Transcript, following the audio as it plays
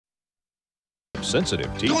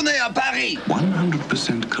sensitive teeth. Tournez à Paris!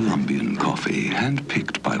 100% Colombian coffee,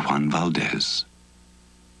 handpicked by Juan Valdez.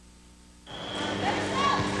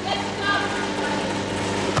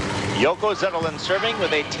 Yoko Zetterlund serving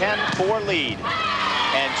with a 10-4 lead.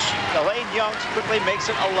 And Elaine Youngs quickly makes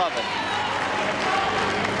it 11.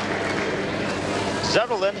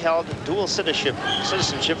 Zetterlund held dual citizenship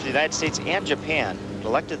for the United States and Japan.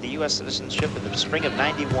 Elected the U.S. citizenship in the spring of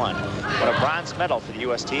 '91. Won a bronze medal for the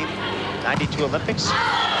U.S. team. '92 Olympics.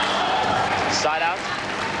 Side out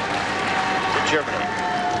to Germany.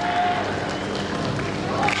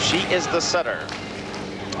 She is the setter.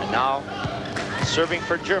 And now serving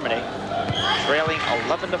for Germany, trailing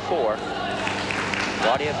 11-4.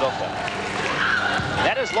 Claudia Wilke.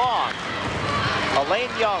 That is long. Elaine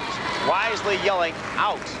Youngs wisely yelling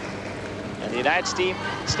out. And the United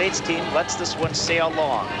States team lets this one sail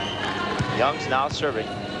long. Youngs now serving.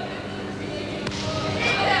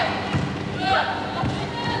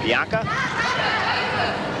 Bianca.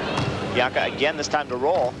 Bianca again, this time to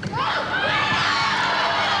roll.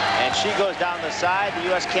 And she goes down the side. The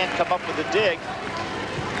U.S. can't come up with a dig.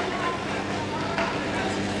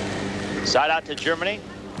 Side out to Germany.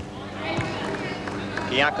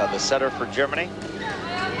 Bianca, the setter for Germany.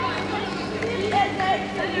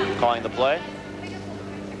 Calling the play.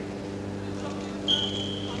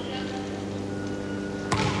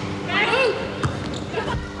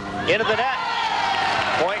 Into the net.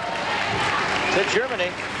 Point to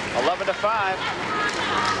Germany. 11-5.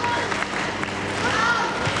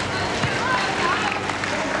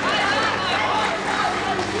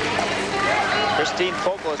 Kristin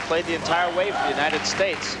Folkl has played the entire way for the United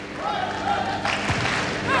States.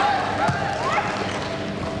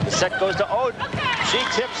 The set goes to Oden. She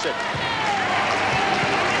tips it.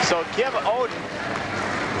 So Kim Oden,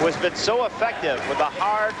 who has been so effective with a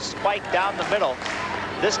hard spike down the middle,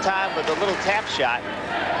 this time with a little tap shot,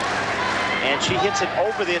 and she hits it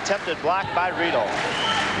over the attempted block by Riedel.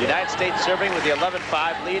 The United States serving with the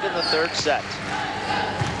 11-5 lead in the third set.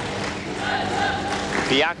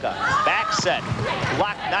 Bianca, back set,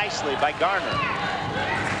 blocked nicely by Garner.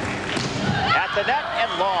 At the net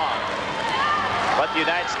and long. But the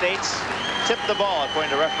United States tipped the ball,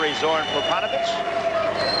 according to referee Zoran Popanovich.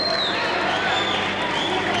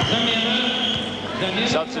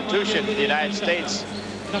 Substitution for the United States.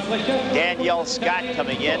 Danielle Scott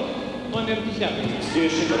coming in for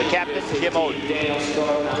the captain, Kim Oden.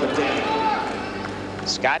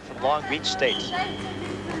 Scott from Long Beach State.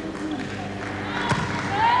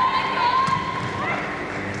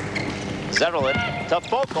 Zetterlund to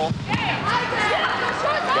Folkl.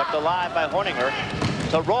 Kept alive by Horninger.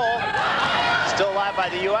 To roll. Still alive by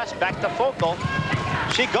the U.S. Back to Folkl.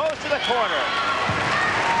 She goes to the corner.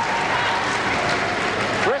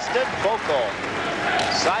 Kristin Folkl.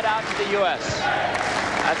 Side out to the U.S.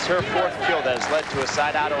 That's her fourth kill that has led to a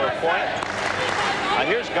side out or a point.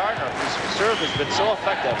 Here's Gardner, whose serve has been so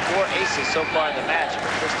effective. 4 aces so far in the match for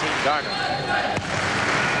Christine Gardner.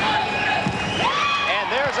 And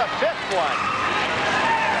there's a fifth one.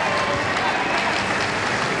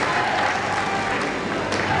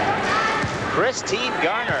 Christine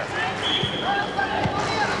Garner.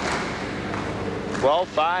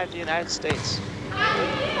 12-5 the United States.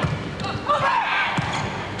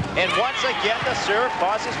 And once again, the serve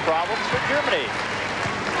causes problems for Germany.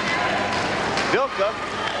 Wilke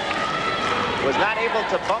was not able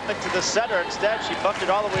to bump it to the setter. Instead, she bumped it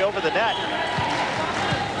all the way over the net.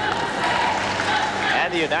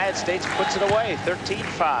 And the United States puts it away,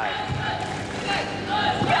 13-5.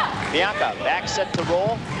 Bianca, back set to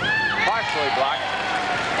roll, partially blocked.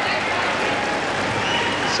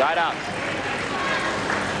 Side out.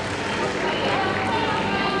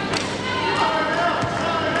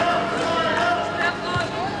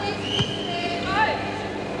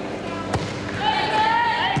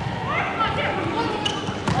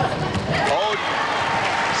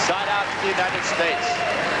 The United States.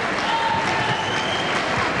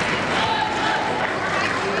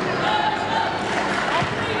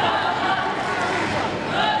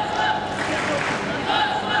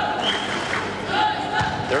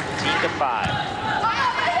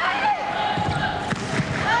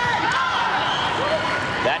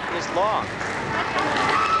 That is long.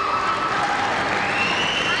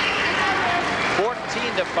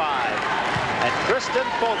 14-5. And Kristin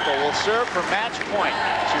Folkl will serve for match point.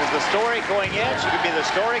 She was the story going in. She could be the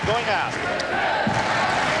story going out.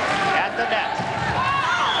 At the net.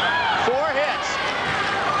 4 hits.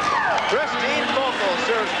 Kristin Folkl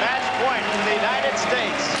serves match point for the United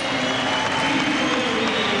States.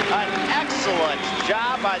 An excellent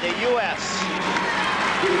job by the U.S.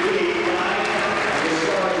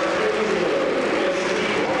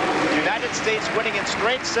 United States winning in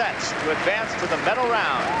straight sets to advance to the medal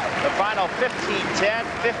round. The final 15-10,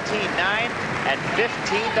 15-9, and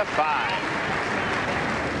 15-5.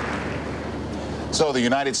 So the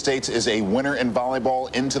United States is a winner in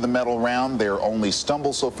volleyball into the medal round. Their only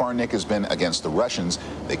stumble so far, Nick, has been against the Russians.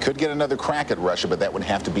 They could get another crack at Russia, but that would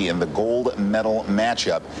have to be in the gold medal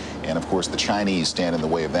matchup. And, of course, the Chinese stand in the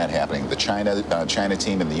way of that happening. The China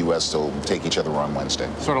team and the U.S. still take each other on Wednesday.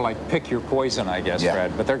 Sort of like pick your poison, I guess, yeah.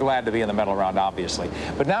 Fred. But they're glad to be in the medal round, obviously.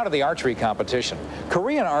 But now to the archery competition.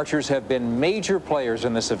 Korean archers have been major players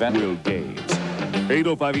in this event. Games,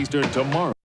 8:05 Eastern tomorrow.